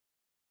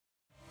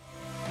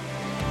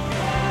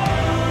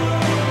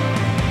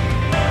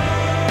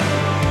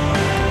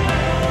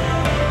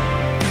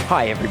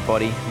Hi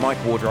everybody,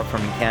 Mike Wardrop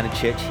from Encounter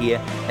Church here,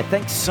 and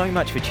thanks so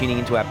much for tuning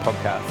into our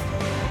podcast.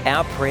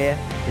 Our prayer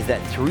is that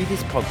through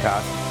this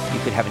podcast, you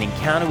could have an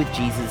encounter with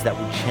Jesus that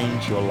will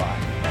change your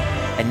life.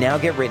 And now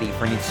get ready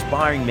for an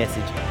inspiring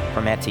message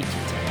from our teaching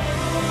team.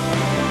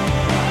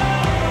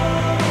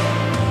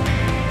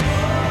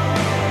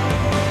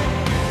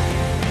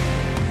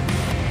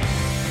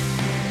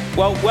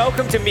 Well,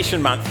 welcome to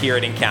Mission Month here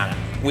at Encounter.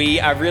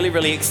 We are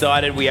really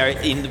excited. We are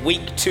in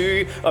week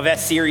 2 of our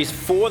series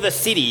For the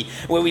City,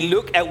 where we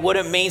look at what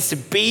it means to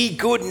be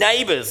good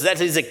neighbours. That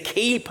is a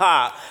key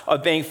part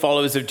of being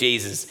followers of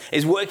Jesus,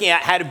 is working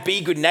out how to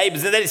be good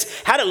neighbours. And that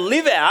is how to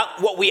live out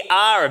what we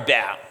are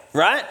about,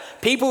 right?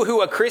 People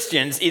who are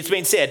Christians, it's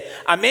been said,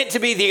 are meant to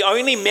be the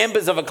only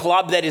members of a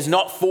club that is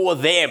not for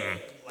them.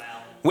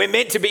 We're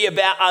meant to be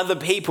about other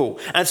people.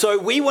 And so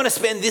we want to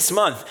spend this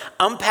month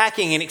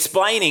unpacking and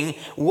explaining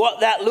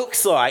what that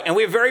looks like. And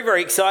we're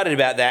very excited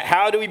about that.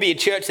 How do we be a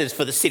church that's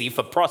for the city,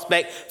 for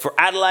Prospect, for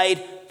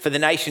Adelaide, for the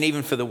nation,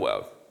 even for the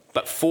world,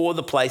 but for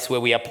the place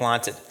where we are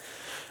planted?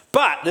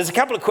 But there's a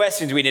couple of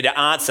questions we need to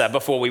answer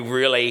before we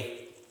really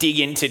dig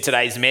into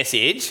today's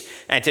message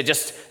and to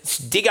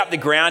just dig up the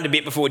ground a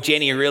bit before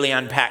Jenny really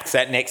unpacks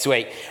that next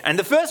week. And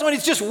the first one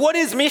is just, what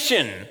is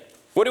mission?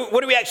 What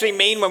do we actually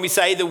mean when we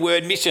say the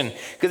word mission?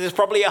 Because there's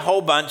probably a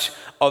whole bunch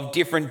of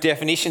different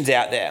definitions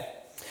out there.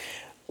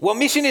 Well,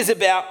 mission is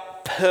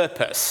about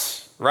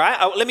purpose, right?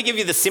 Let me give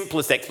you the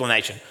simplest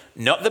explanation.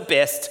 Not the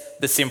best,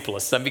 the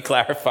simplest. Let me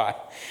clarify.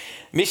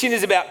 Mission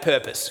is about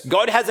purpose.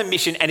 God has a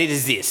mission, and it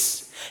is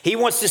this. He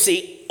wants to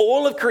see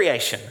all of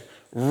creation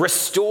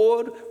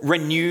restored,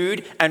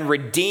 renewed, and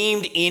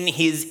redeemed in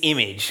his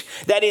image.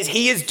 That is,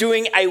 he is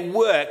doing a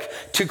work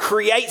to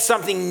create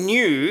something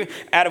new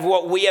out of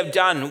what we have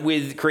done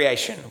with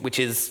creation, which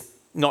is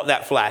not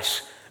that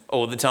flash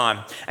all the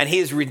time. And he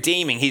is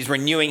redeeming, he's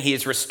renewing, he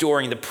is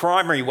restoring. The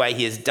primary way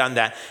he has done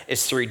that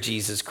is through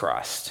Jesus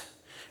Christ,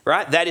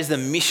 right? That is the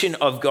mission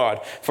of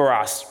God for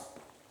us.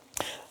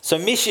 So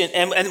mission,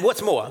 and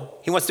what's more,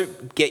 he wants to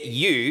get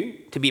you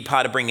to be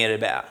part of bringing it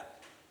about.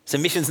 So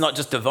mission's not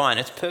just divine,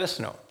 it's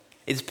personal.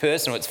 It's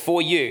personal, it's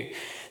for you.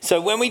 So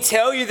when we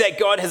tell you that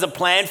God has a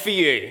plan for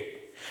you,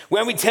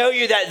 when we tell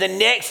you that the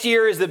next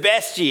year is the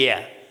best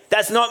year,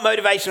 that's not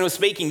motivational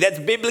speaking, that's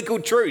biblical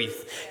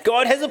truth.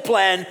 God has a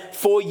plan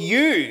for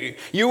you.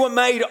 You were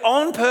made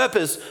on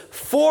purpose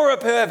for a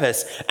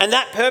purpose, and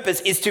that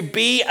purpose is to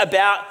be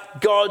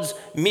about God's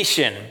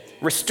mission,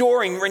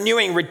 restoring,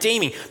 renewing,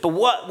 redeeming. But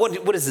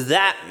what does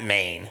that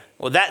mean?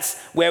 Well, that's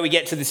where we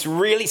get to this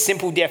really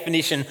simple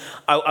definition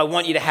I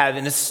want you to have,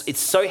 and it's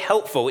so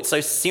helpful, it's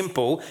so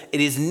simple. It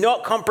is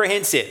not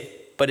comprehensive,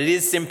 but it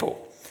is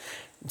simple.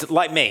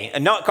 Like me,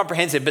 and not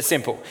comprehensive, but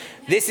simple.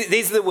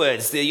 These are the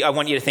words that I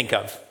want you to think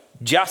of.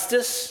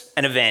 Justice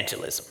and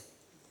evangelism.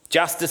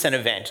 Justice and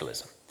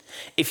evangelism.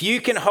 If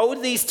you can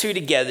hold these two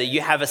together, you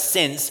have a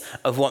sense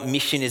of what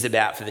mission is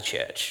about for the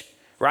church.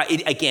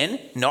 Right? Again,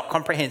 not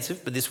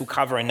comprehensive, but this will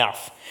cover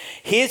enough.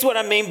 Here's what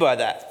I mean by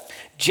that.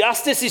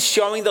 Justice is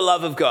showing the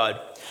love of God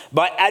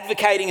by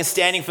advocating and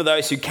standing for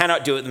those who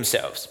cannot do it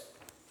themselves.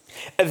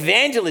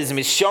 Evangelism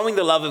is showing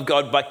the love of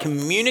God by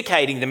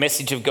communicating the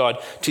message of God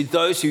to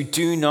those who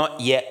do not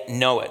yet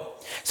know it.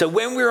 So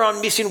when we're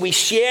on mission, we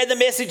share the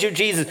message of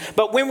Jesus,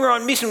 but when we're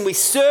on mission, we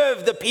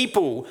serve the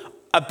people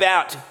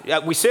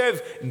we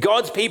serve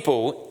God's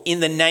people in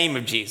the name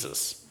of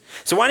Jesus.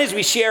 So one is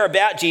we share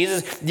about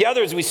Jesus, the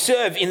other is we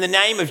serve in the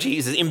name of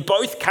Jesus. In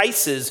both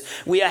cases,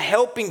 we are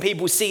helping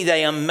people see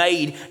they are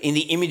made in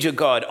the image of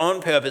God,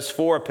 on purpose,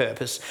 for a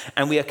purpose,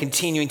 and we are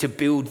continuing to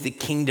build the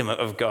kingdom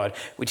of God,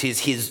 which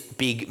is his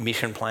big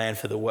mission plan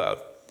for the world.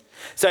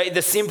 So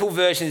the simple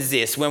version is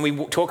this. When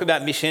we talk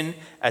about mission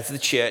as the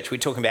church, we're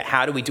talking about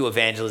how do we do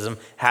evangelism,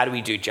 how do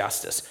we do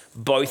justice?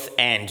 Both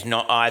and,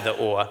 not either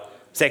or.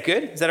 Is that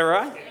good? Is that all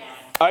right?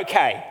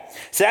 Okay,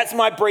 so that's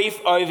my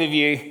brief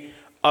overview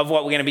of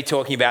what we're going to be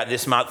talking about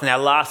this month. Now,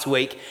 last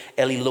week,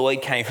 Ellie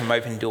Lloyd came from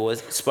Open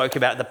Doors, spoke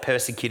about the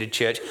persecuted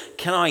church.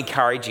 Can I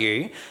encourage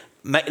you,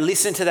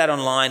 listen to that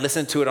online,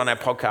 listen to it on our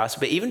podcast,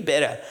 but even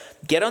better,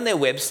 get on their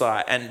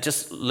website and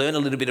just learn a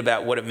little bit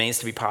about what it means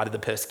to be part of the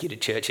persecuted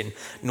church in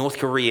North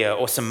Korea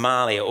or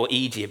Somalia or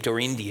Egypt or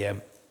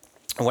India,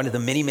 one of the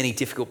many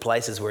difficult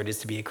places where it is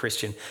to be a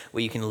Christian,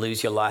 where you can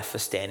lose your life for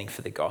standing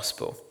for the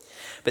gospel.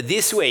 But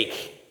this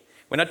week,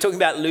 we're not talking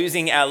about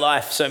losing our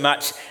life so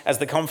much as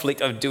the conflict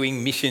of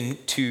doing mission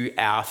to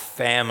our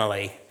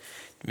family.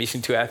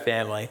 Mission to our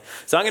family.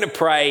 So I'm going to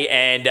pray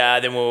and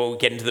then we'll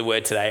get into the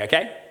word today,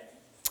 okay?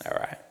 All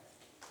right.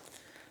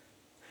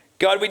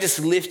 God, we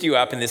just lift you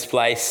up in this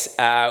place.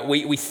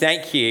 We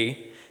thank you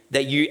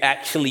that you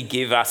actually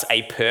give us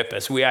a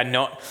purpose. We are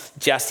not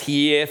just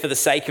here for the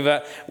sake of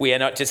it. We are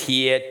not just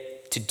here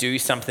to do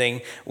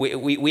something.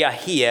 We are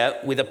here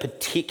with a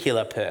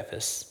particular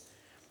purpose.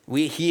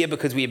 We're here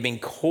because we have been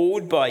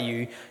called by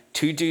you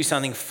to do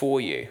something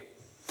for you.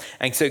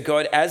 And so,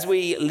 God, as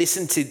we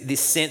listen to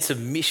this sense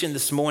of mission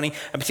this morning,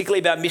 and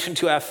particularly about mission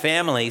to our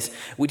families,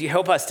 would you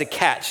help us to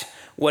catch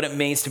what it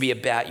means to be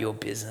about your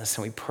business?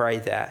 And we pray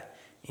that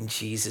in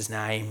Jesus'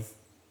 name.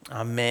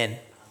 Amen.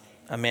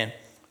 Amen.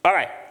 All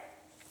right.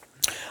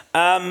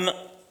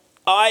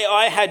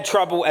 I had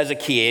trouble as a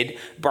kid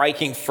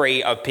breaking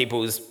free of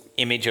people's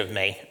image of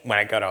me when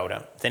I got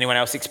older. Has anyone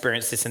else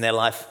experienced this in their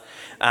life?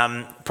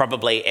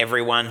 Probably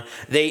everyone.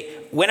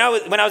 When I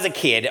was a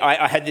kid,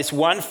 I had this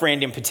one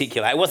friend in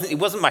particular. It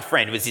wasn't my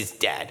friend. It was his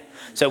dad.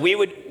 So we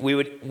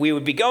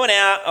would be going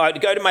out.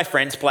 I'd go to my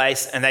friend's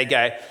place, and they'd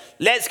go,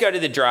 "Let's go to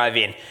the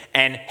drive-in."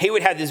 And he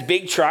would have this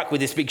big truck with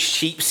this big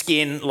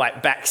sheepskin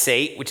like back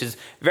seat, which is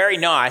very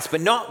nice,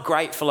 but not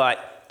great for like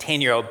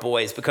 10-year-old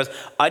boys, because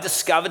I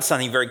discovered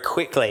something very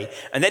quickly,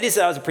 and that is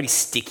that I was a pretty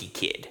sticky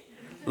kid.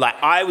 Like,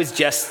 I was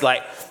just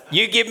like,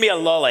 you give me a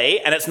lolly,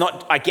 and it's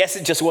not, I guess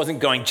it just wasn't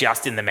going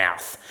just in the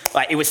mouth.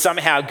 Like, it was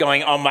somehow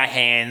going on my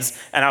hands,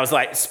 and I was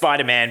like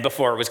Spider-Man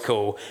before it was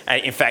cool.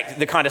 In fact,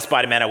 the kind of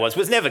Spider-Man I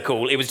was never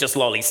cool. It was just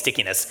lolly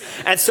stickiness.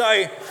 And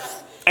so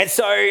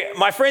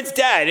my friend's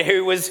dad,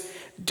 who was,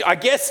 I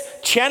guess,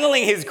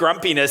 channeling his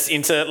grumpiness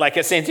into like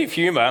a sense of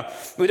humor,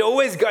 would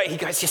always go, he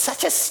goes, "You're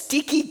such a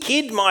sticky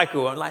kid,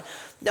 Michael." I'm like,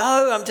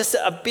 "No, I'm just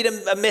a bit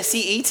of a messy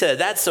eater,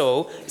 that's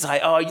all." He's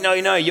like, "Oh,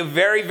 no, you're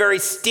very, very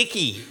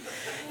sticky.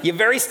 You're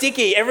very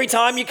sticky. Every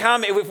time you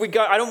come, if we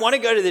go, I don't want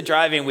to go to the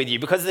drive-in with you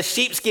because the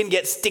sheepskin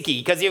gets sticky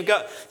because you've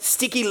got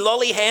sticky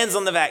lolly hands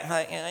on the back." I'm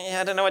like,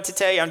 "I don't know what to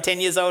tell you. I'm 10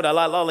 years old. I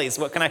like lollies.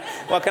 What can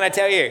I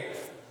tell you?"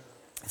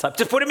 It's like,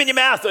 "Just put them in your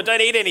mouth or don't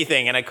eat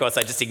anything." And of course,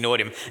 I just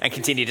ignored him and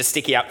continued to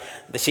sticky up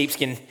the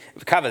sheepskin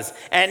covers.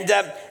 And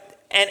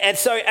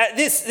so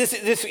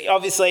this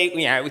obviously,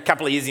 you know, a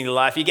couple of years in your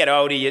life, you get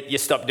older, you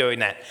stop doing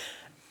that.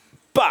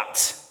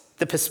 But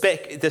the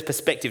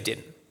perspective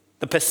didn't.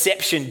 The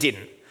perception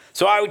didn't.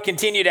 So I would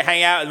continue to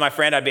hang out with my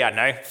friend. I'd be, I don't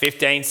know,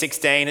 15,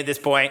 16 at this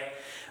point,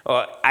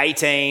 or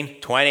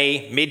 18,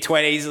 20,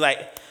 mid-20s,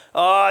 like,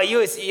 "Oh,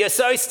 you're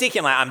so sticky."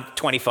 I'm like, "I'm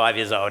 25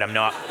 years old. I'm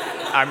not.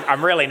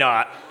 I'm really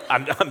not.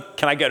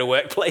 Can I go to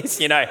work, please?"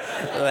 You know.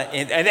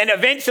 And then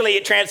eventually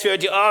it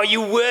transferred to, "Oh,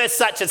 you were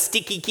such a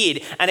sticky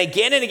kid." And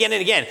again and again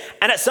and again.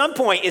 And at some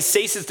point it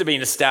ceases to be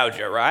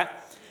nostalgia, right?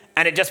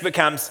 And it just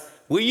becomes,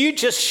 "Will you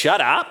just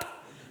shut up?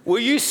 Will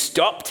you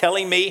stop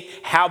telling me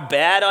how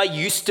bad I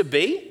used to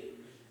be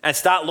and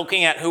start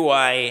looking at who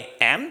I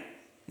am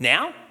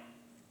now?"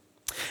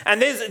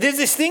 And there's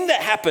this thing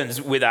that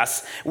happens with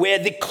us where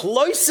the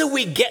closer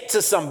we get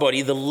to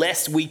somebody, the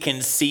less we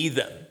can see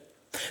them.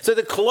 So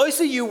the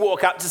closer you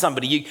walk up to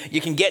somebody,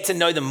 you can get to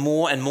know them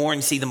more and more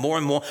and see them more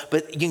and more,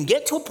 but you can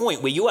get to a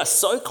point where you are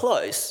so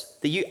close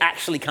that you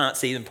actually can't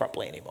see them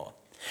properly anymore.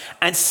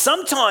 And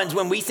sometimes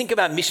when we think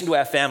about mission to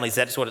our families,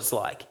 that's what it's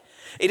like.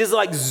 It is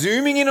like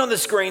zooming in on the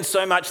screen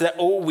so much that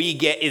all we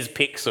get is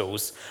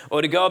pixels.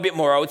 Or to go a bit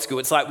more old school,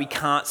 it's like we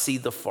can't see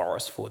the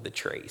forest for the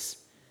trees.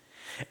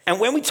 And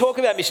when we talk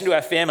about mission to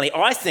our family,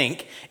 I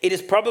think it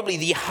is probably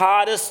the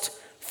hardest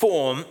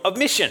form of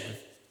mission.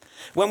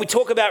 When we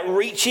talk about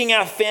reaching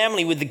our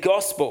family with the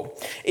gospel,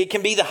 it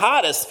can be the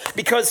hardest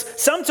because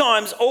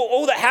sometimes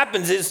all that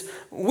happens is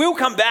we'll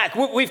come back.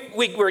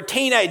 We're a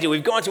teenager.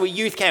 We've gone to a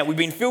youth camp. We've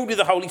been filled with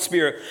the Holy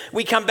Spirit.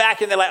 We come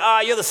back and they're like, "Oh,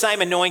 you're the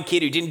same annoying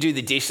kid who didn't do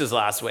the dishes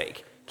last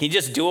week. Can you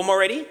just do them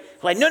already?"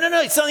 Like, no,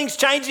 something's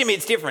changed in me.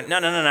 It's different. No,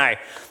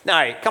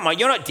 come on,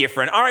 you're not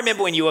different. I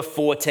remember when you were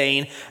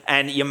 14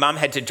 and your mum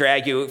had to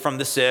drag you from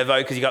the servo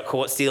because you got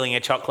caught stealing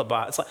a chocolate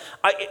bar. It's like,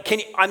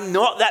 I'm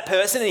not that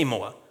person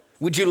anymore.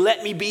 Would you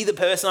let me be the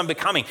person I'm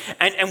becoming?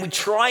 And we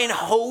try and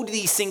hold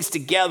these things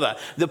together,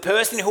 the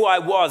person who I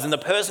was and the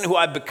person who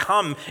I've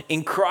become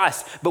in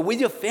Christ. But with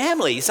your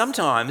family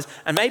sometimes,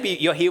 and maybe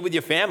you're here with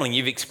your family and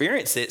you've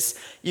experienced this,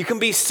 you can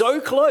be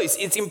so close,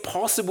 it's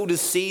impossible to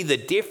see the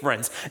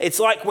difference. It's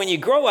like when you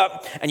grow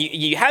up and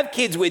you have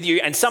kids with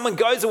you and someone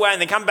goes away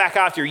and they come back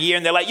after a year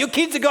and they're like, "Your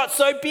kids have got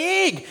so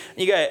big." And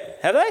you go,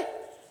 "Have they?"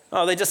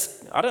 "Oh, they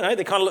just, I don't know,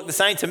 they kind of look the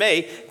same to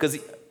me,"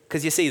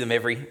 because you see them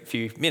every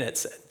few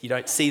minutes. You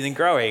don't see them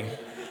growing.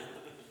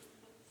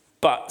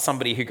 But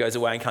somebody who goes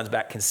away and comes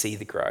back can see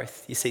the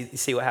growth. You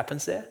see what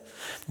happens there?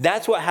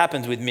 That's what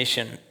happens with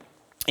mission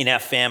in our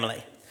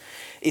family.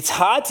 It's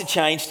hard to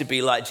change to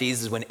be like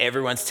Jesus when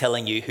everyone's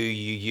telling you who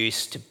you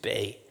used to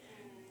be.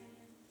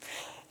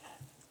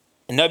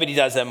 And nobody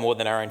does that more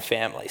than our own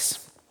families.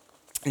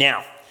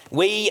 Now,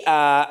 we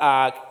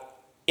are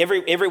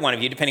every one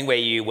of you, depending where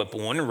you were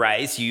born and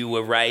raised, you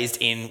were raised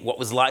in what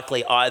was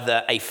likely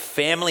either a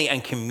family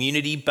and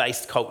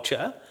community-based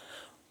culture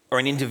or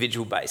an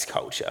individual-based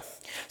culture.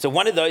 So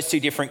one of those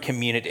two different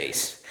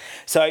communities.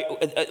 So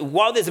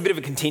while there's a bit of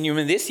a continuum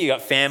in this, you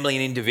got family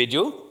and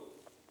individual,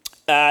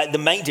 the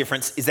main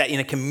difference is that in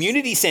a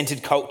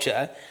community-centered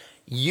culture,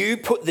 you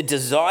put the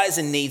desires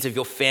and needs of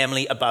your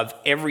family above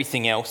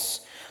everything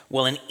else,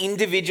 while an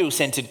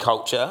individual-centered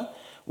culture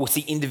will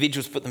see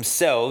individuals put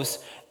themselves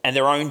and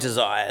their own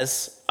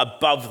desires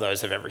above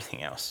those of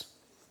everything else.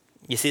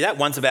 You see that?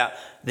 One's about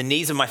the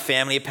needs of my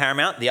family are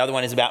paramount. The other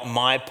one is about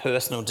my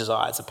personal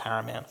desires are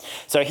paramount.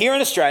 So here in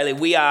Australia,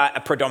 we are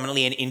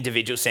predominantly an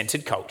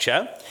individual-centered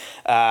culture.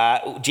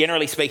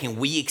 Generally speaking,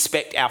 we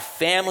expect our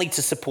family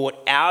to support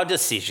our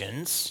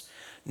decisions,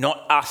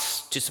 not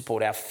us to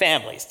support our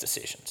family's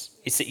decisions.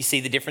 You see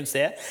the difference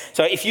there?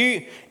 So if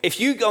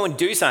you go and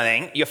do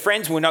something, your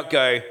friends will not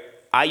go,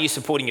 are you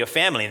supporting your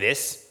family in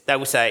this? They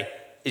will say,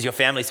 is your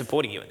family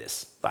supporting you in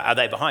this? Like, are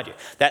they behind you?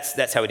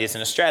 That's how it is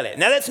in Australia.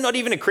 Now, that's not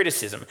even a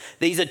criticism.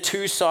 These are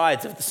two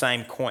sides of the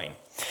same coin.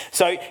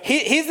 So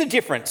here's the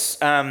difference.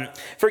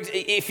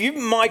 If you've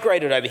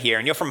migrated over here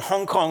and you're from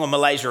Hong Kong or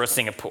Malaysia or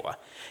Singapore,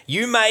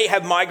 you may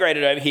have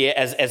migrated over here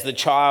as the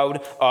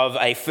child of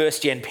a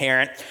first-gen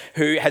parent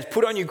who has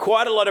put on you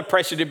quite a lot of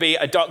pressure to be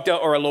a doctor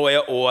or a lawyer,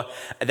 or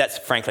that's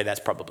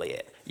probably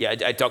it. Yeah,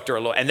 a doctor or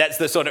a lawyer. And that's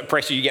the sort of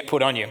pressure you get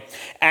put on you.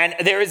 And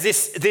there's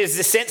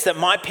this sense that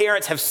my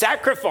parents have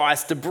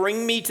sacrificed to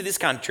bring me to this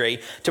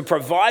country, to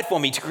provide for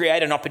me, to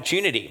create an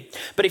opportunity.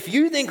 But if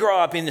you then grow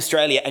up in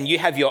Australia and you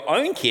have your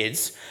own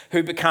kids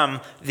who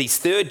become these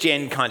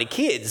third-gen kind of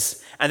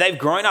kids, and they've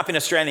grown up in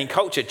Australian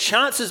culture,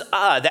 chances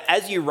are that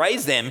as you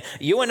raise them,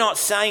 you are not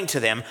saying to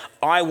them,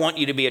 I want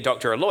you to be a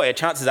doctor or a lawyer.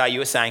 Chances are you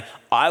are saying,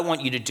 I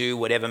want you to do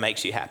whatever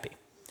makes you happy.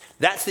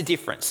 That's the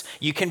difference.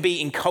 You can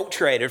be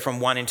enculturated from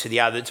one into the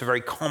other. It's a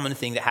very common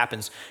thing that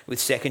happens with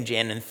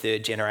second-gen and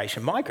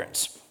third-generation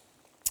migrants.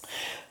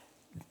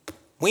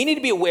 We need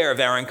to be aware of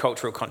our own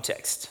cultural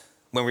context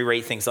when we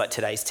read things like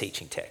today's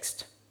teaching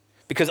text.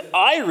 Because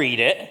I read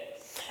it,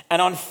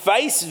 and on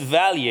face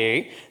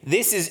value,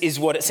 this is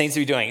what it seems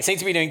to be doing. It seems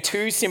to be doing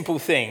two simple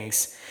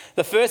things.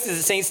 The first is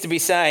it seems to be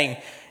saying,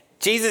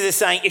 Jesus is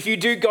saying, if you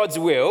do God's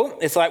will,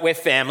 it's like we're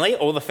family,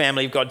 all the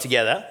family of God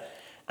together.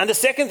 And the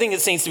second thing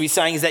it seems to be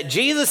saying is that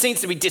Jesus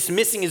seems to be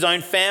dismissing his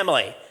own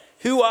family.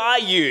 Who are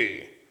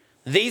you?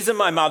 These are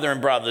my mother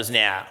and brothers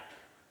now,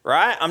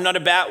 right? I'm not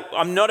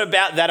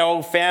about that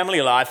old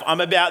family life.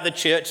 I'm about the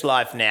church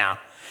life now.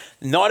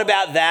 Not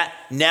about that,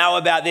 now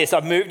about this.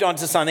 I've moved on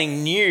to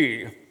something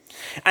new.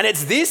 And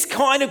it's this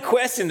kind of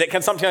question that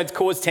can sometimes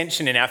cause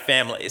tension in our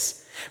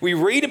families. We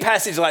read a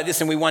passage like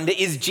this and we wonder,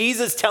 is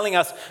Jesus telling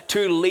us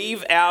to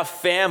leave our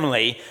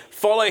family,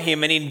 follow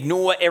him and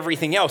ignore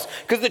everything else?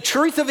 Because the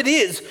truth of it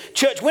is,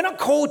 church, we're not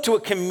called to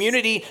a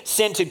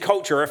community-centered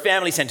culture or a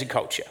family-centered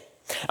culture.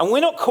 And we're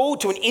not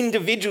called to an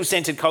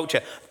individual-centered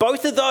culture.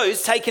 Both of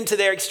those, taken to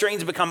their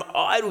extremes, become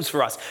idols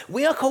for us.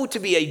 We are called to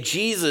be a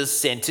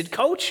Jesus-centered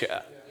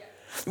culture,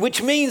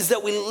 which means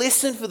that we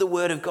listen for the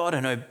word of God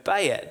and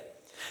obey it.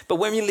 But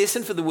when we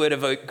listen for the word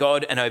of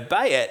God and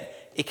obey it,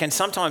 it can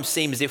sometimes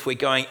seem as if we're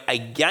going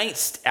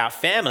against our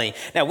family.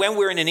 Now, when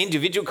we're in an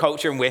individual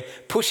culture and we're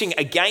pushing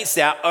against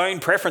our own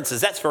preferences,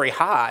 that's very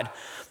hard.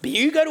 But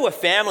you go to a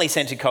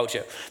family-centered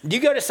culture, you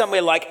go to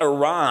somewhere like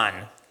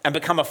Iran and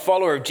become a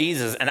follower of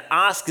Jesus and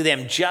ask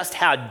them just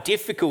how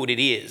difficult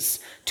it is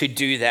to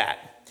do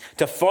that,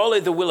 to follow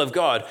the will of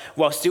God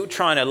while still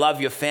trying to love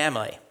your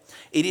family.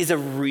 It is a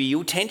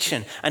real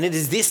tension, and it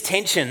is this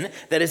tension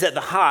that is at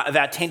the heart of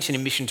our tension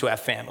and mission to our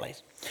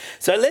families.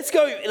 So let's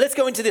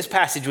go into this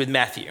passage with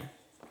Matthew.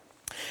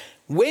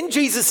 When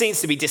Jesus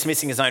seems to be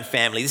dismissing his own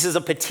family, this is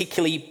a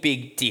particularly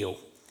big deal.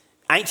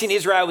 Ancient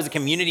Israel was a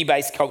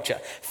community-based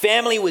culture.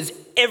 Family was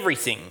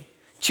everything.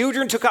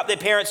 Children took up their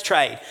parents'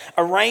 trade.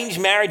 Arranged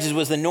marriages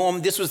was the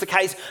norm. This was the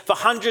case for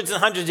hundreds and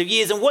hundreds of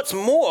years. And what's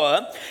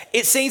more,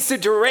 it seems to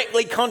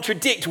directly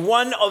contradict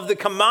one of the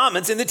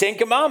commandments in the Ten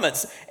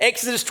Commandments.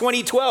 Exodus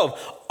 20:12,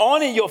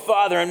 honor your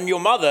father and your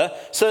mother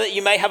so that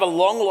you may have a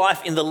long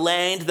life in the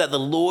land that the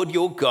Lord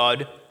your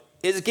God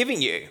is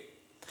giving you.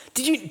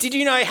 Did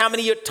you know how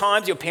many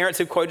times your parents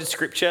have quoted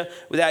scripture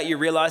without you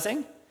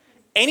realizing?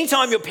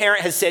 Anytime your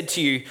parent has said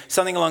to you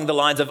something along the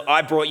lines of,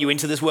 I brought you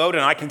into this world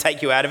and I can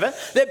take you out of it,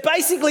 they're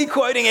basically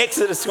quoting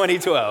Exodus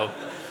 20:12.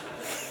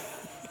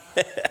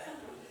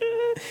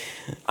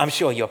 I'm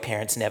sure your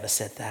parents never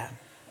said that.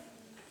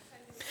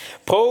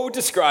 Paul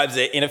describes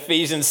it in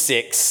Ephesians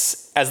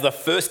 6 as the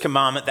first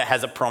commandment that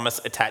has a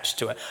promise attached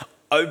to it.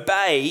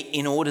 Obey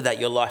in order that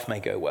your life may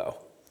go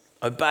well.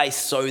 Obey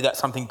so that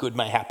something good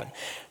may happen.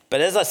 But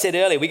as I said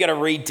earlier, we got to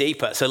read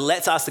deeper. So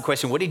let's ask the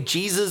question, what did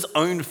Jesus'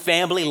 own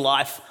family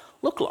life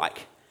look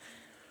like?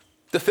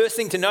 The first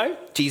thing to know,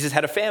 Jesus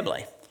had a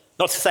family.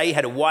 Not to say he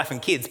had a wife and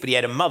kids, but he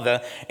had a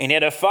mother and he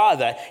had a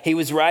father. He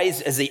was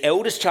raised as the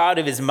eldest child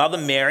of his mother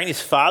Mary and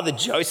his father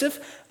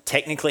Joseph,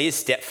 technically his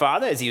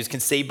stepfather, as he was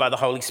conceived by the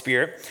Holy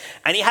Spirit.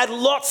 And he had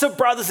lots of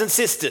brothers and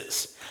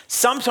sisters.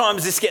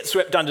 Sometimes this gets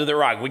swept under the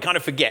rug. We kind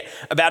of forget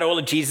about all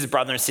of Jesus'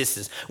 brothers and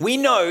sisters. We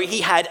know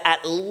he had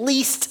at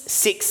least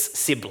 6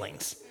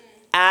 siblings.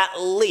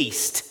 At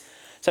least.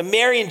 So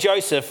Mary and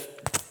Joseph,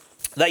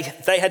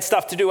 they had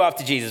stuff to do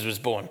after Jesus was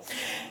born.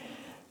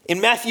 In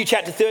Matthew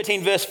chapter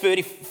 13, verse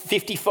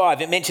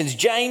 55, it mentions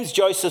James,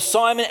 Joseph,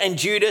 Simon, and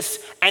Judas,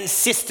 and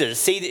sisters.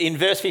 See in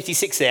verse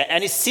 56 there,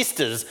 and his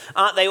sisters,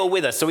 aren't they all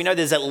with us? So we know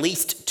there's at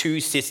least 2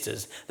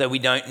 sisters, though we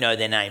don't know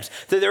their names.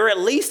 So there are at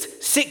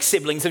least 6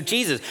 siblings of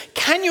Jesus.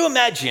 Can you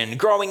imagine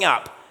growing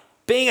up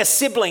being a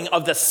sibling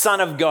of the Son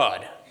of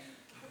God?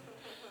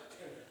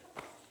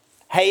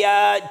 Hey,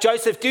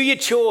 Joseph, do your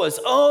chores.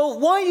 Oh,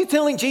 why are you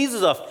telling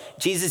Jesus off?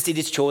 Jesus did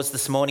his chores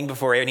this morning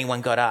before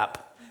anyone got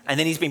up. And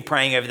then he's been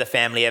praying over the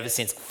family ever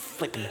since.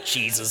 Flipping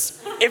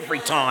Jesus. Every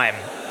time.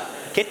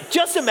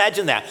 Just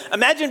imagine that.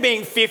 Imagine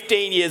being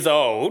 15 years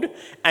old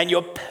and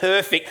your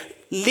perfect,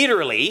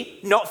 literally,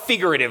 not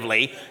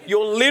figuratively,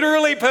 your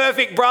literally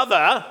perfect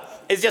brother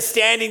is just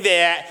standing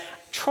there.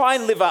 Try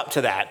and live up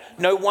to that.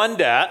 No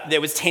wonder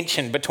there was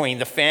tension between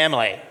the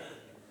family.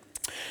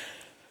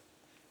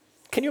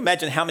 Can you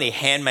imagine how many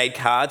handmade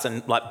cards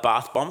and like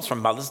bath bombs from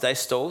Mother's Day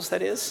stalls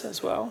that is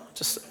as well?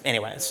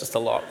 Anyway, it's just a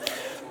lot.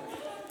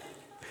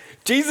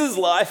 Jesus'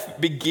 life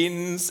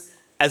begins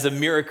as a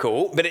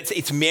miracle, but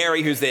it's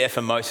Mary who's there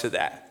for most of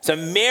that. So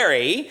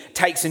Mary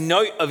takes a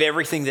note of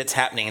everything that's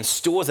happening and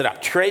stores it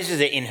up, treasures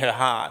it in her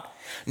heart.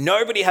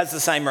 Nobody has the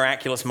same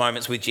miraculous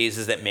moments with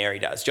Jesus that Mary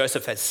does.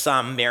 Joseph has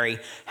some, Mary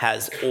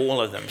has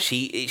all of them.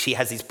 She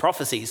has these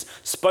prophecies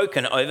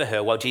spoken over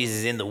her while Jesus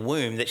is in the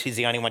womb that she's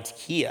the only one to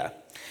hear.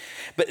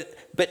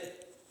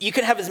 But you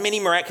can have as many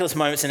miraculous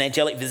moments and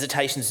angelic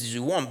visitations as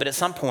you want, but at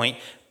some point,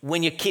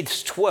 when your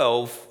kid's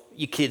 12,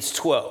 your kid's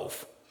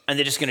 12, and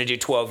they're just going to do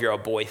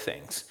 12-year-old boy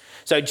things.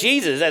 So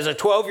Jesus, as a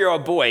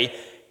 12-year-old boy,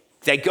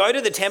 they go to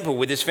the temple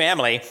with his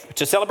family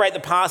to celebrate the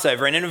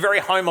Passover, and in a very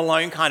Home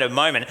Alone kind of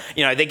moment,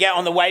 they get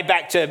on the way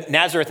back to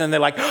Nazareth and they're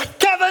like,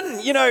 Kevin,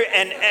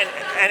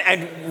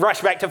 and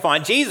rush back to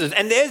find Jesus.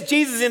 And there's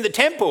Jesus in the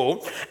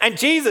temple, and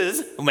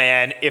Jesus,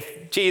 man,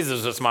 if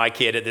Jesus was my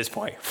kid at this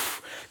point,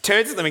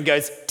 turns to them and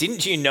goes,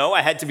 didn't you know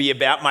I had to be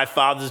about my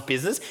Father's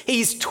business?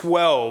 He's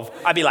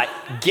 12. I'd be like,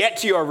 get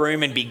to your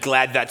room and be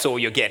glad that's all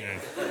you're getting.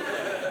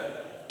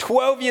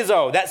 12 years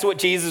old, that's what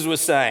Jesus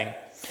was saying.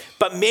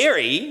 But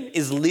Mary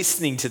is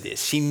listening to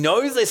this. She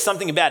knows there's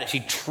something about it.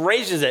 She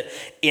treasures it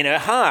in her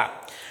heart.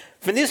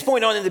 From this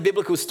point on in the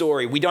biblical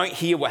story, we don't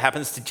hear what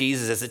happens to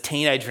Jesus as a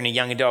teenager and a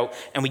young adult,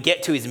 and we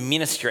get to his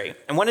ministry.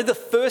 And one of the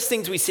first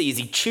things we see is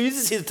he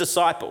chooses his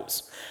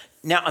disciples.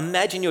 Now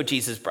imagine you're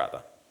Jesus'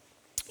 brother.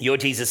 You're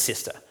Jesus'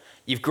 sister.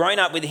 You've grown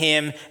up with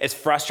him. It's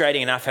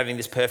frustrating enough having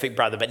this perfect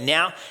brother, but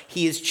now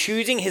he is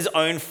choosing his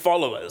own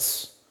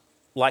followers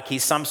like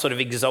he's some sort of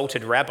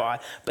exalted rabbi,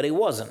 but he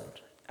wasn't.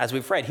 As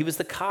we've read, he was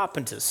the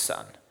carpenter's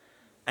son.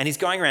 And he's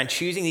going around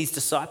choosing these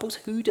disciples.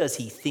 Who does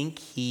he think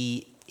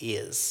he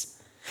is?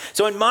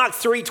 So in Mark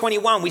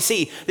 3:21, we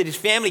see that his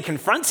family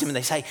confronts him and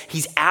they say,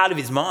 he's out of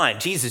his mind.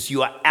 Jesus,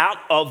 you are out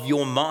of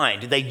your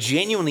mind. They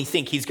genuinely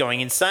think he's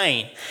going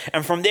insane.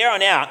 And from there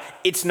on out,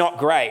 it's not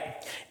great.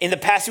 In the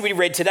passage we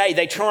read today,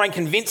 they try and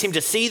convince him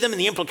to see them, and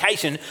the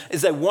implication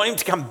is they want him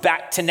to come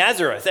back to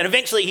Nazareth. And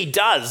eventually he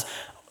does.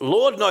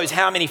 Lord knows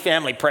how many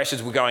family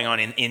pressures were going on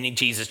in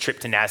Jesus' trip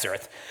to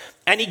Nazareth.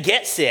 And he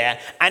gets there,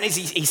 and as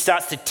he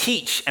starts to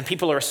teach, and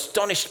people are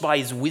astonished by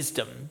his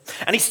wisdom.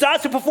 And he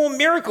starts to perform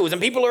miracles,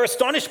 and people are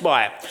astonished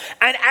by it.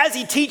 And as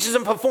he teaches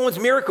and performs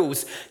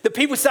miracles, the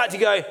people start to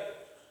go,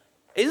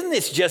 isn't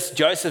this just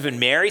Joseph and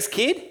Mary's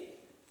kid?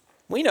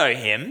 We know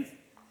him.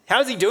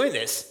 How's he doing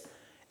this?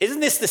 Isn't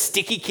this the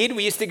sticky kid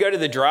we used to go to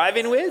the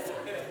drive-in with?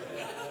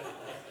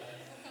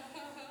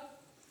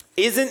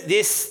 Isn't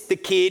this the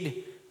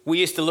kid we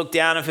used to look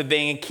down on for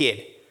being a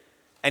kid?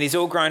 And he's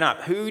all grown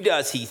up. Who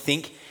does he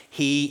think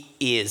he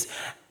is?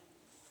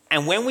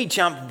 And when we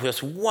jump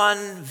just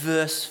one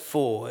verse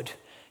forward,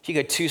 if you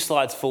go 2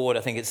 slides forward,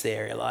 I think it's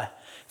there, Eli.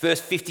 Verse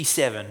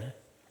 57,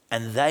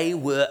 and they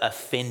were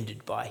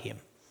offended by him.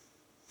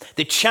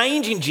 The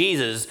change in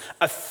Jesus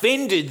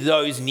offended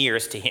those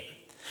nearest to him.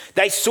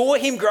 They saw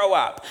him grow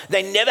up.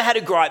 They never had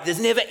a gripe. There's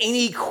never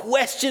any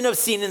question of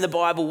sin in the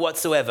Bible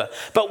whatsoever.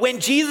 But when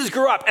Jesus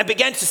grew up and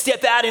began to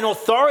step out in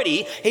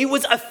authority, he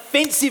was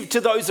offensive to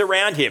those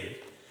around him.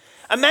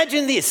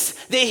 Imagine this.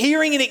 They're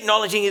hearing and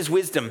acknowledging his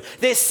wisdom.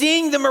 They're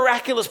seeing the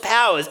miraculous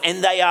powers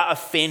and they are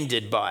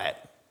offended by it.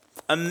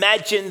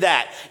 Imagine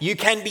that. You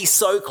can be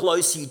so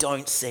close you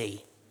don't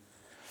see.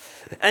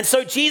 And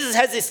so Jesus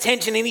has this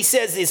tension and he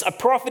says this, a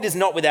prophet is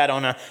not without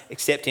honor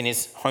except in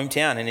his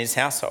hometown and his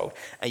household.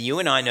 And you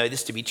and I know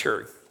this to be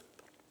true.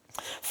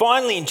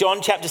 Finally, in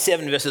John chapter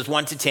 7, verses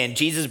 1 to 10,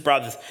 Jesus'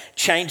 brothers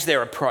change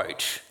their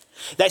approach.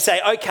 They say,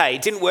 okay,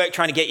 it didn't work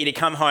trying to get you to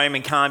come home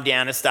and calm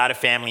down and start a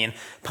family and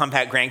pump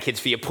out grandkids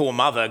for your poor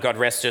mother, God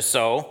rest her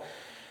soul.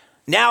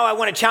 Now I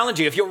want to challenge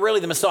you. If you're really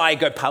the Messiah,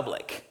 go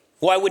public.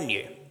 Why wouldn't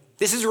you?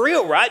 This is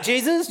real, right,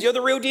 Jesus? You're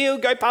the real deal.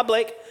 Go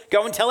public.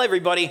 Go and tell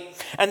everybody.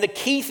 And the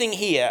key thing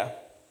here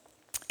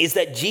is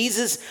that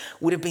Jesus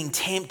would have been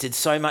tempted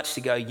so much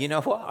to go, you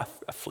know what?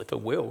 I flip a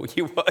will.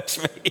 You watch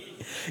me.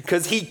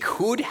 Because he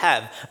could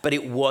have, but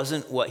it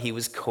wasn't what he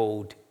was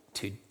called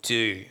to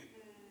do.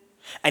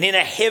 And in a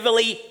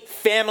heavily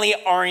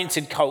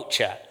family-oriented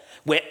culture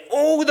where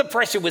all the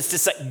pressure was to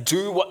say,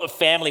 do what the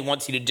family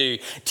wants you to do,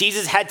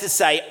 Jesus had to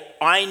say,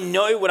 I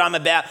know what I'm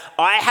about.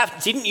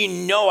 Didn't you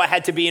know I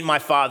had to be in my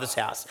Father's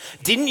house?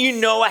 Didn't you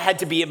know I had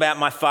to be about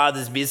my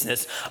Father's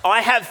business?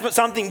 I have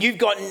something you've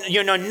got,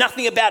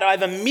 nothing about. I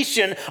have a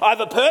mission, I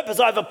have a purpose,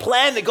 I have a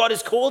plan that God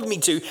has called me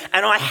to,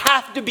 and I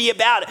have to be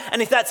about it.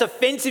 And if that's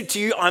offensive to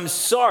you, I'm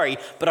sorry,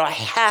 but I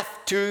have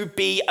to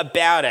be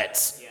about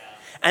it. Yeah.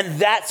 And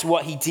that's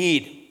what he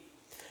did.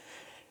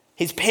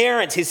 His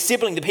parents, his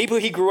sibling, the people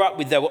he grew up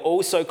with, they were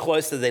all so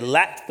close that they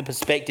lacked the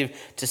perspective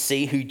to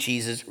see who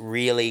Jesus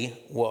really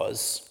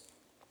was.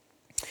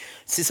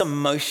 It's this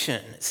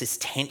emotion, it's this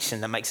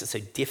tension that makes it so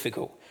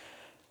difficult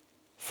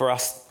for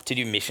us to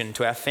do mission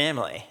to our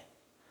family.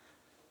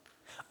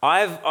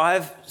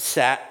 I've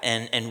sat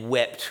and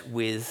wept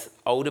with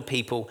older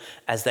people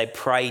as they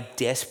pray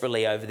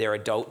desperately over their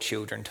adult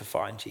children to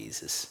find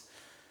Jesus.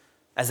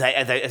 As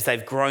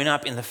they've grown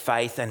up in the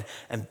faith and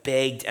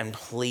begged and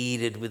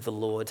pleaded with the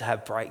Lord to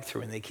have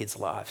breakthrough in their kids'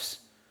 lives.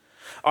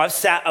 I've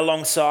sat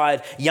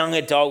alongside young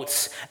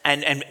adults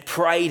and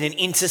prayed and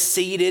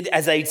interceded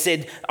as they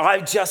said,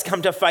 I've just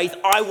come to faith.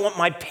 I want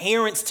my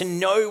parents to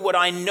know what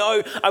I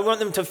know. I want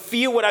them to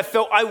feel what I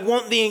felt. I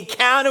want the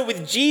encounter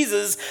with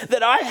Jesus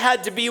that I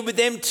had to be with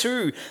them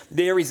too.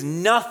 There is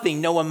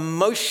nothing, no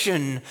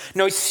emotion,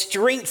 no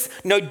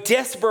strength, no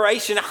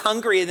desperation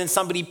hungrier than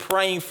somebody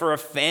praying for a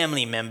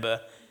family member,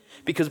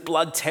 because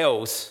blood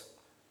tells.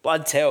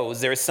 Blood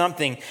tells. There is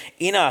something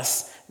in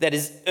us that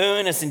is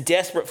earnest and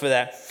desperate for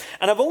that.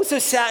 And I've also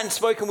sat and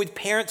spoken with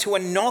parents who are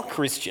not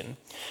Christian,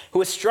 who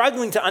are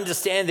struggling to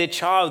understand their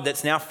child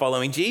that's now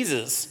following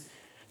Jesus.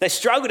 They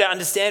struggle to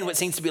understand what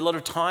seems to be a lot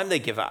of time they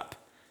give up.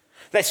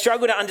 They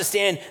struggle to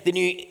understand the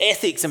new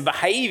ethics and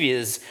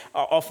behaviours.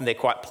 Often they're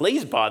quite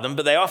pleased by them,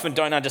 but they often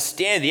don't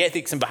understand the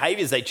ethics and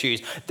behaviours they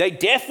choose. They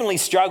definitely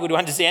struggle to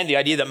understand the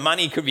idea that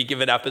money could be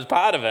given up as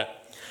part of it.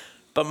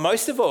 But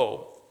most of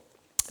all,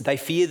 they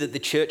fear that the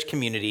church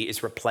community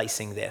is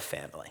replacing their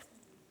family.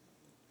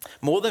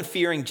 More than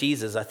fearing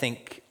Jesus, I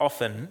think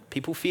often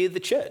people fear the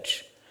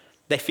church.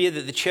 They fear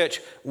that the church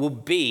will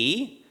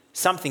be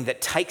something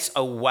that takes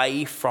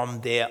away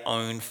from their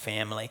own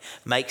family,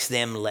 makes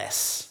them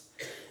less,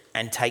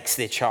 and takes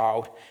their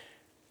child.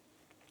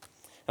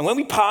 And when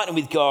we partner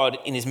with God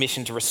in his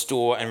mission to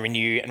restore and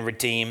renew and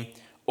redeem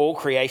all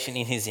creation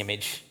in his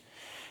image,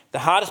 the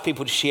hardest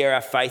people to share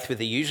our faith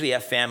with are usually our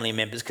family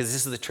members, because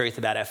this is the truth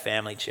about our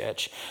family,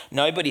 church.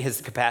 Nobody has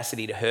the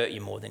capacity to hurt you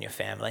more than your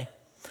family.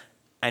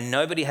 And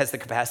nobody has the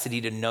capacity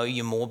to know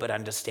you more but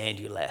understand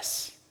you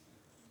less.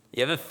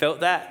 You ever felt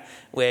that?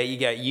 Where you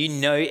go, you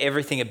know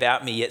everything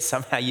about me, yet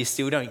somehow you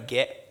still don't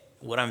get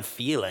what I'm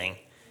feeling,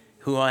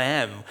 who I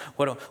am,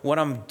 what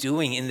I'm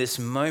doing in this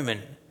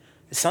moment.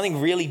 It's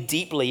something really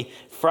deeply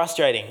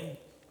frustrating.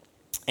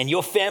 And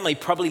your family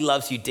probably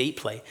loves you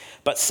deeply,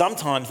 but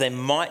sometimes they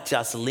might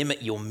just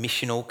limit your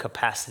missional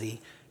capacity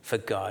for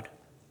God.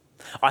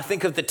 I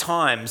think of the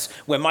times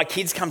when my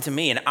kids come to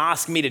me and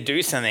ask me to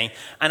do something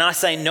and I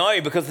say no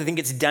because I think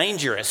it's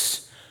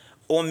dangerous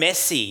or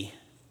messy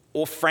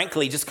or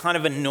frankly just kind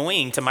of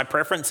annoying to my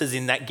preferences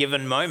in that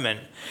given moment,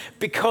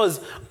 because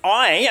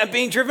I am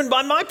being driven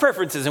by my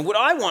preferences and what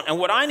I want and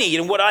what I need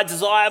and what I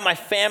desire my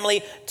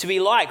family to be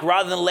like,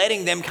 rather than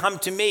letting them come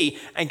to me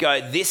and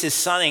go, this is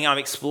something I'm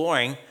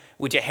exploring.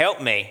 Would you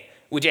help me?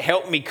 Would you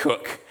help me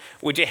cook?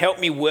 Would you help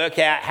me work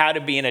out how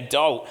to be an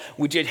adult?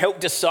 Would you help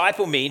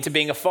disciple me into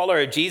being a follower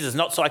of Jesus,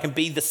 not so I can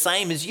be the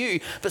same as you,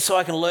 but so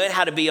I can learn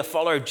how to be a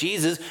follower of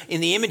Jesus in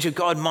the image of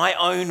God my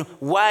own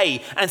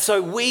way? And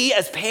so we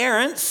as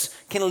parents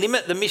can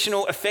limit the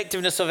missional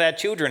effectiveness of our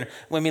children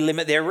when we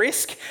limit their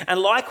risk. And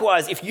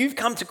likewise, if you've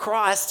come to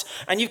Christ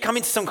and you've come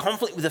into some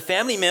conflict with a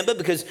family member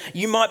because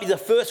you might be the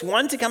first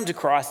one to come to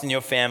Christ in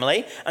your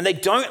family and they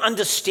don't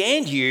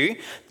understand you,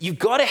 you've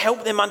got to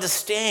help them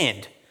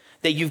understand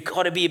that you've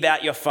got to be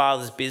about your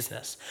Father's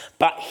business.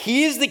 But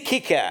here's the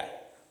kicker.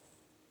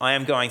 I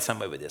am going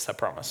somewhere with this, I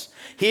promise.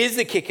 Here's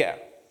the kicker.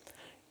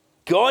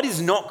 God is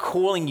not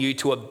calling you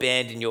to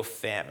abandon your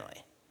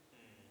family.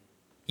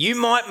 You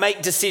might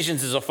make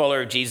decisions as a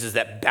follower of Jesus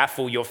that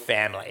baffle your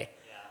family.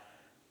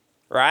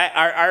 Right?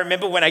 I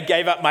remember when I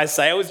gave up my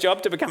sales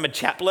job to become a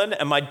chaplain,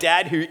 and my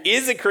dad, who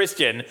is a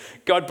Christian,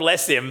 God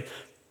bless him,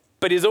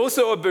 but is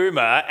also a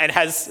boomer and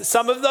has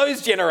some of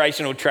those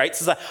generational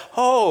traits, is like,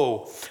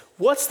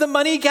 what's the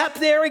money gap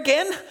there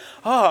again?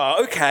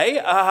 Oh, okay.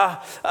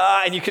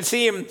 And you can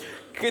see him,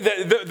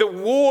 the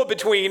war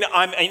between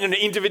I'm in an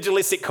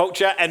individualistic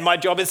culture and my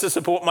job is to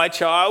support my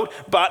child,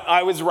 but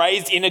I was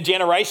raised in a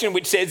generation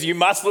which says you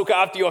must look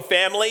after your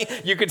family.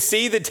 You could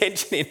see the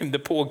tension in him, the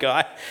poor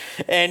guy.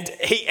 And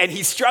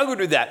he struggled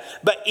with that.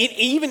 But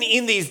even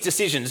in these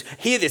decisions,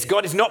 hear this,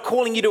 God is not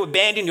calling you to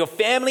abandon your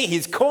family.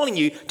 He's calling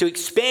you to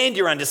expand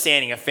your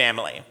understanding of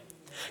family.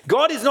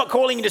 God is not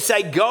calling you to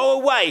say, go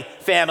away,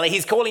 family.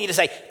 He's calling you to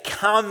say,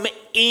 come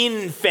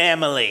in,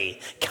 family.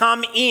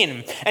 Come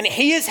in. And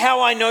here's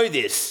how I know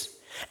this.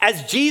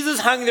 As Jesus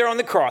hung there on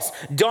the cross,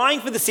 dying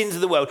for the sins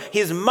of the world,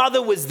 his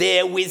mother was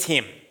there with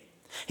him.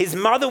 His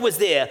mother was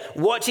there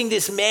watching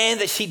this man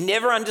that she'd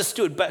never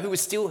understood, but who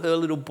was still her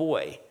little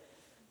boy,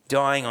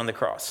 dying on the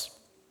cross.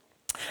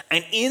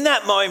 And in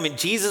that moment,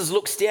 Jesus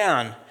looks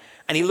down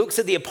and he looks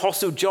at the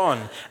Apostle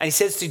John and he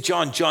says to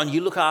John, John,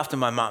 you look after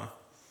my mum.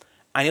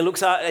 And he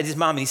looks at his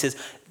mum and he says,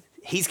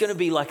 he's going to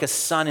be like a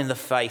son in the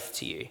faith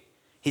to you.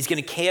 He's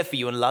going to care for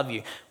you and love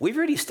you. We've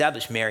already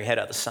established Mary had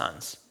other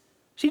sons.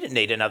 She didn't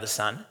need another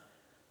son,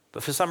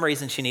 but for some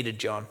reason she needed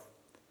John.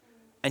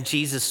 And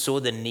Jesus saw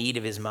the need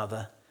of his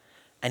mother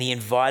and he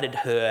invited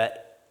her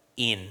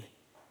in.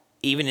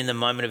 Even in the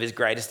moment of his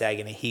greatest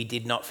agony, he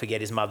did not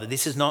forget his mother.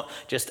 This is not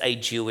just a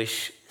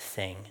Jewish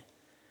thing.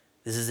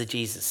 This is a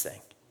Jesus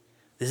thing.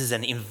 This is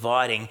an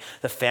inviting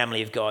the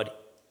family of God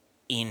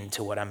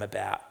into what I'm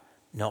about,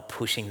 not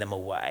pushing them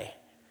away.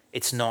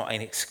 It's not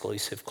an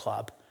exclusive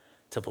club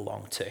to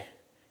belong to.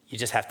 You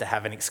just have to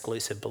have an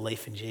exclusive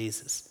belief in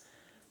Jesus.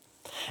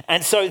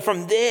 And so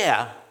from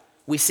there,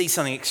 we see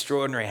something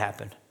extraordinary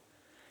happen.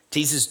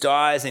 Jesus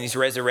dies and he's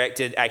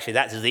resurrected. Actually,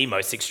 that's the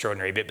most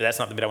extraordinary bit, but that's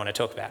not the bit I want to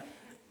talk about.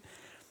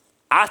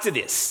 After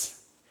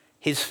this,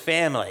 his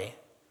family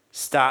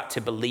start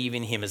to believe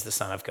in him as the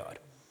Son of God.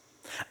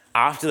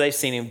 After they've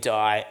seen him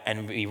die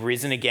and be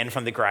risen again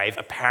from the grave,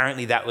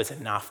 apparently that was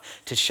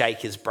enough to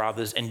shake his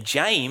brothers. And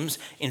James,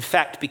 in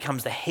fact,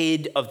 becomes the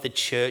head of the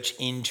church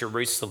in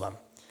Jerusalem.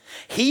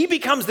 He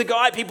becomes the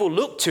guy people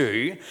look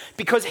to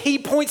because he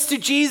points to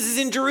Jesus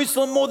in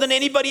Jerusalem more than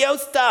anybody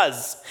else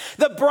does.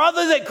 The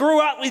brother that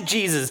grew up with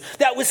Jesus,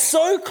 that was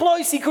so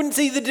close he couldn't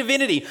see the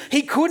divinity.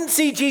 He couldn't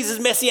see Jesus'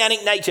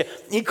 messianic nature.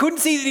 He couldn't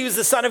see that he was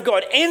the Son of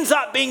God. Ends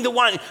up being the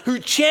one who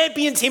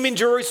champions him in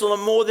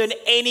Jerusalem more than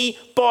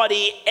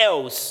anybody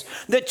else.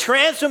 The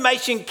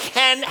transformation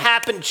can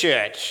happen,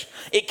 church.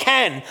 It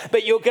can,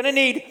 but you're going to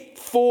need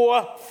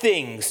 4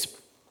 things.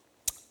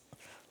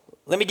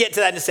 Let me get to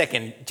that in a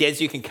second.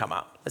 Jez, you can come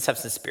up. Let's have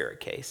some spirit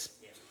keys.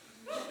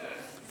 I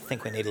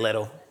think we need a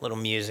little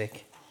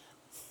music.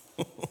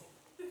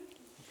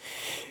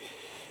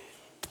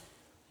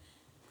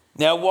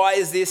 Now, why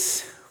is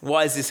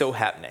this all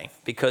happening?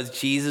 Because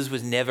Jesus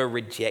was never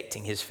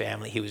rejecting his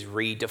family. He was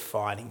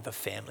redefining the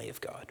family of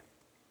God.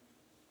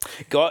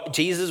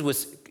 Jesus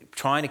was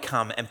trying to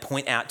come and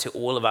point out to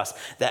all of us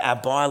that our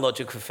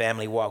biological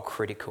family, while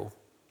critical,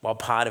 while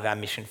part of our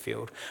mission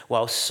field,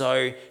 while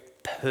so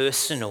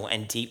personal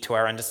and deep to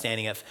our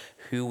understanding of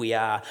who we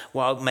are,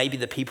 while maybe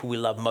the people we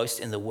love most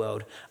in the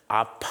world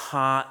are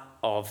part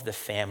of the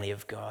family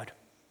of God.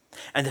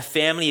 And the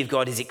family of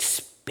God is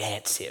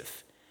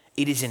expansive.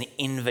 It is an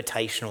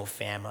invitational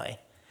family.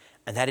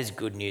 And that is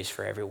good news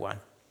for everyone.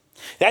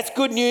 That's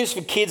good news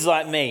for kids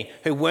like me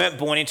who weren't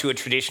born into a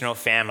traditional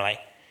family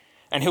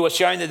and who are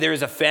shown that there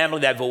is a family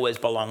they've always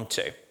belonged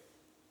to.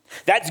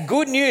 That's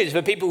good news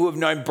for people who have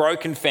known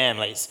broken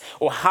families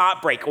or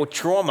heartbreak or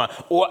trauma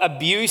or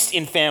abuse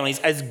in families,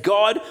 as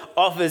God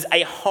offers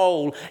a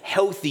whole,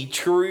 healthy,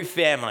 true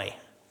family.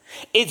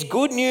 It's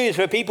good news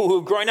for people who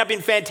have grown up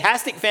in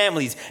fantastic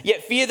families,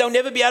 yet fear they'll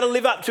never be able to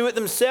live up to it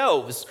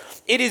themselves.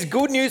 It is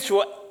good news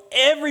for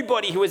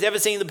everybody who has ever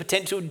seen the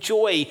potential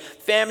joy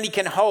family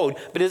can hold,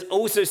 but has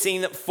also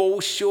seen it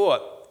fall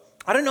short.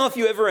 I don't know if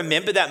you ever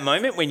remember that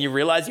moment when you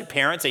realize your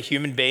parents are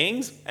human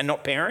beings and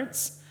not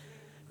parents,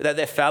 that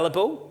they're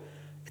fallible.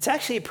 It's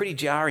actually a pretty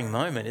jarring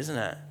moment, isn't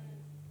it?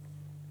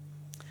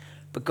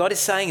 But God is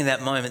saying in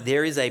that moment,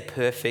 there is a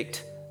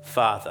perfect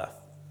father.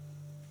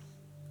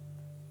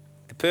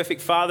 The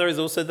perfect father is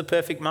also the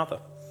perfect mother.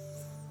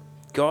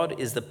 God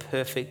is the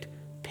perfect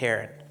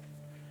parent.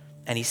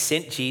 And he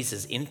sent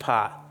Jesus in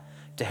part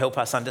to help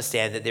us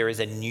understand that there is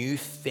a new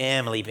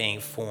family being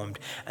formed,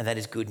 and that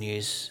is good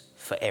news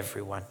for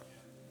everyone.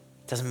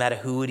 It doesn't matter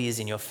who it is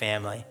in your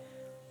family.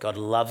 God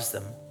loves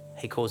them.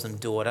 He calls them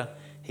daughter.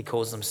 He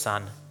calls them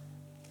son.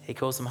 He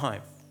calls them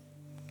home.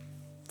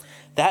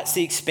 That's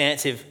the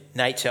expansive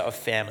nature of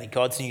family.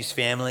 God's new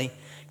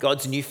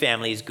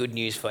family is good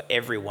news for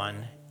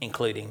everyone,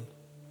 including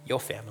your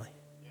family.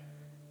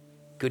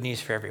 Good news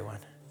for everyone.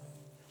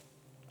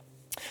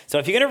 So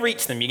if you're going to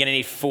reach them, you're going to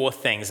need 4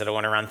 things that I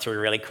want to run through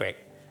really quick.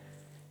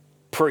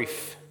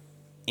 Proof,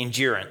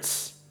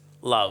 endurance,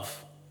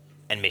 love,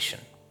 and mission.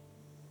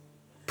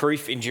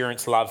 Proof,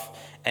 endurance, love,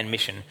 and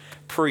mission.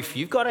 Proof,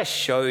 you've got to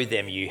show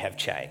them you have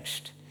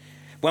changed.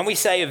 When we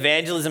say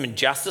evangelism and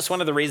justice, one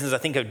of the reasons I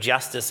think of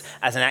justice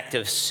as an act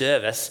of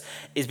service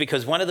is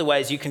because one of the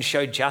ways you can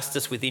show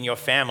justice within your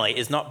family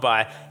is not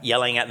by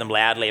yelling at them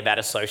loudly about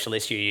a social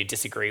issue you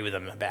disagree with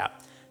them about.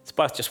 It's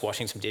by just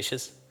washing some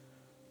dishes.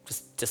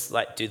 Just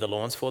like do the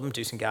lawns for them,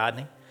 do some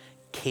gardening.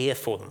 Care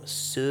for them.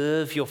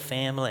 Serve your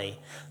family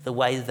the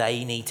way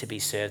they need to be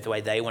served, the way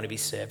they want to be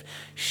served.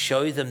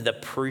 Show them the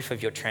proof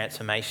of your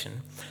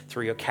transformation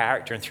through your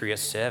character and through your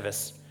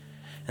service.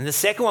 And the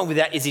second one with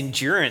that is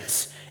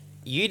endurance.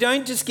 You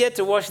don't just get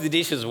to wash the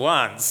dishes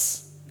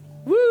once.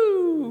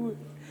 Woo!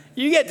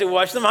 You get to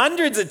wash them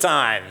hundreds of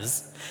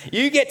times.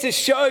 You get to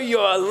show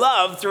your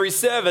love through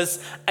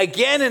service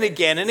again and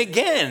again and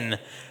again.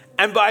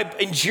 And by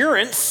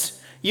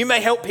endurance, you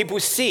may help people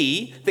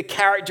see the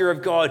character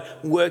of God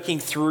working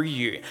through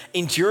you.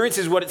 Endurance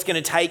is what it's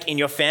going to take in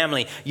your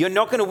family. You're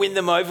not going to win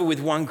them over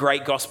with one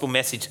great gospel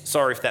message.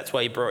 Sorry if that's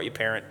why you brought your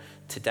parent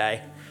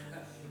today.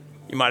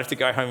 You might have to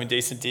go home and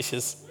do some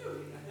dishes.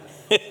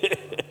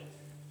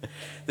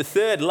 The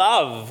third,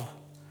 love.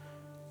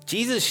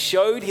 Jesus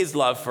showed his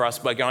love for us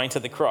by going to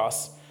the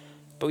cross,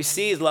 but we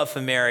see his love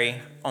for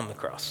Mary on the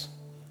cross.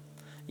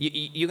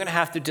 You're going to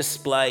have to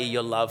display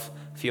your love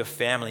for your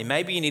family.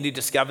 Maybe you need to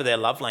discover their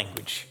love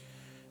language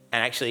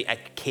and actually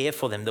care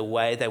for them the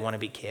way they want to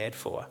be cared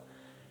for.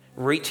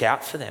 Reach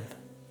out for them.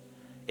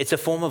 It's a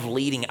form of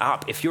leading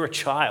up. If you're a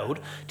child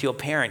to your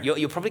parent,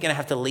 you're probably going to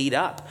have to lead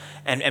up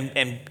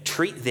and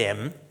treat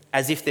them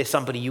as if they're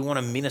somebody you want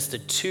to minister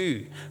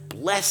to.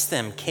 Bless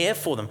them, care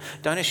for them.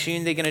 Don't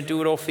assume they're going to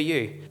do it all for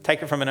you.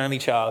 Take it from an only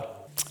child.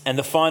 And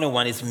the final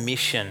one is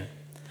mission.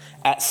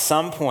 At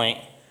some point,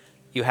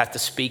 you have to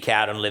speak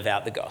out and live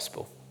out the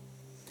gospel.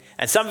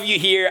 And some of you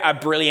here are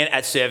brilliant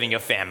at serving your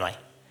family.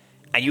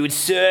 And you would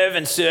serve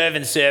and serve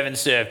and serve and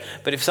serve.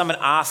 But if someone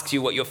asks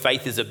you what your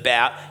faith is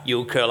about,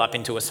 you'll curl up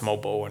into a small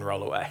ball and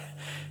roll away.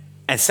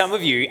 And some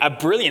of you are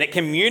brilliant at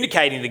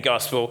communicating the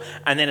gospel.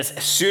 And then as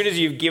soon as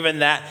you've given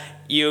that,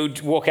 you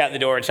walk out the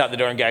door and shut the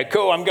door and go,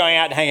 cool, I'm going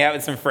out to hang out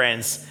with some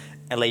friends,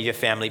 and leave your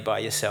family by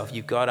yourself.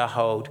 You've got to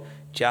hold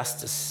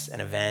justice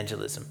and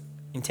evangelism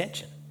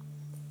intention.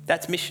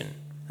 That's mission.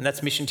 And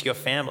that's mission to your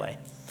family.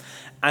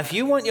 And if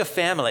you want your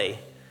family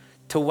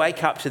to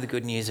wake up to the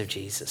good news of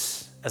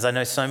Jesus, as I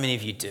know so many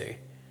of you do,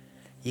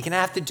 you're going to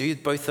have to do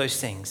both those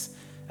things.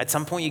 At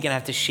some point, you're going to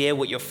have to share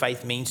what your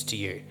faith means to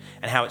you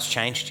and how it's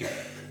changed you.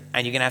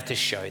 And you're going to have to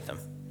show them.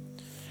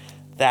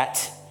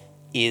 That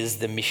is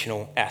the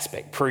missional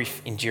aspect: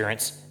 proof,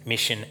 endurance,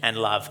 mission, and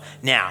love.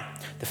 Now,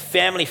 the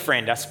family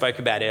friend I spoke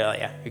about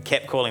earlier, who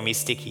kept calling me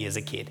Sticky as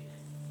a kid,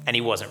 and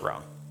he wasn't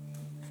wrong.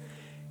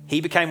 He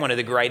became one of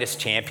the greatest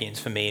champions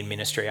for me in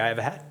ministry I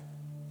ever had.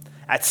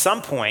 At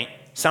some point,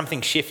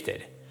 something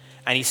shifted,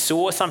 and he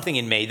saw something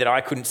in me that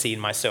I couldn't see in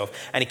myself,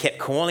 and he kept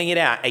calling it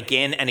out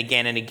again and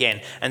again and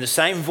again. And the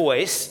same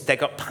voice that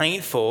got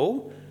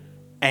painful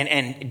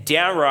and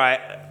downright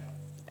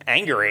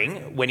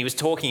angering when he was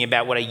talking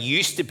about what I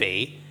used to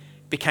be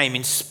became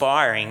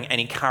inspiring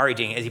and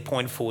encouraging as he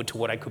pointed forward to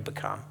what I could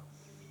become.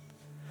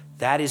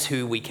 That is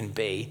who we can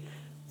be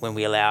when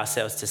we allow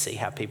ourselves to see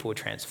how people are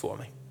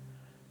transforming.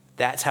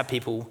 That's how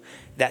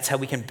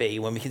we can be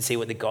when we can see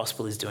what the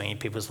gospel is doing in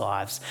people's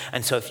lives.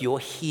 And so if you're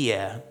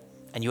here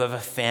and you have a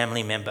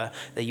family member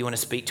that you want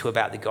to speak to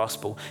about the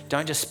gospel,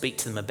 don't just speak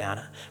to them about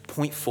it.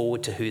 Point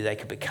forward to who they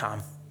could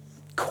become.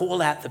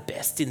 Call out the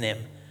best in them.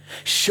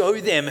 Show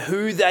them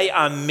who they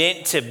are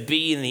meant to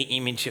be in the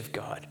image of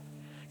God,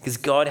 because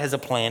God has a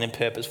plan and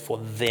purpose for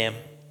them.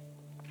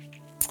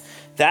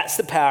 That's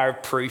the power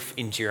of proof,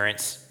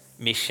 endurance,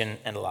 mission,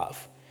 and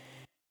love.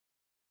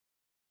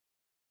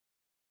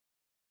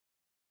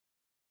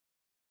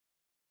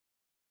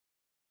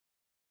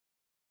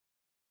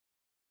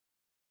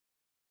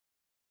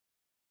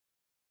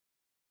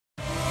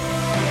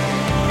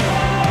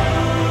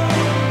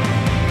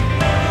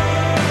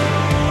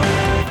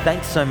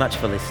 Thanks so much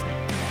for listening.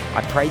 I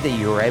pray that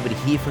you were able to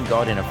hear from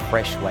God in a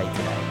fresh way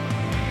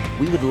today.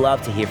 We would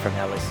love to hear from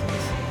our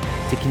listeners.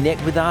 To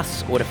connect with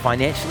us or to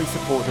financially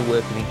support the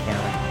work of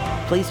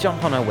Encounter, please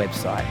jump on our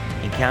website,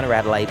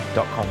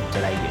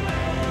 encounteradelaide.com.au.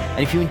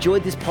 And if you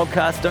enjoyed this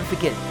podcast, don't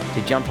forget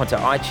to jump onto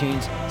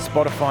iTunes,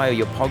 Spotify, or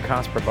your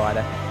podcast provider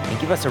and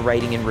give us a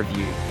rating and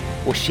review,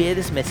 or share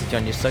this message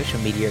on your social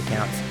media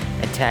accounts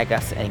and tag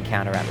us at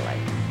Encounter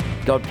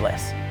Adelaide. God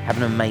bless. Have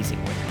an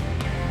amazing week.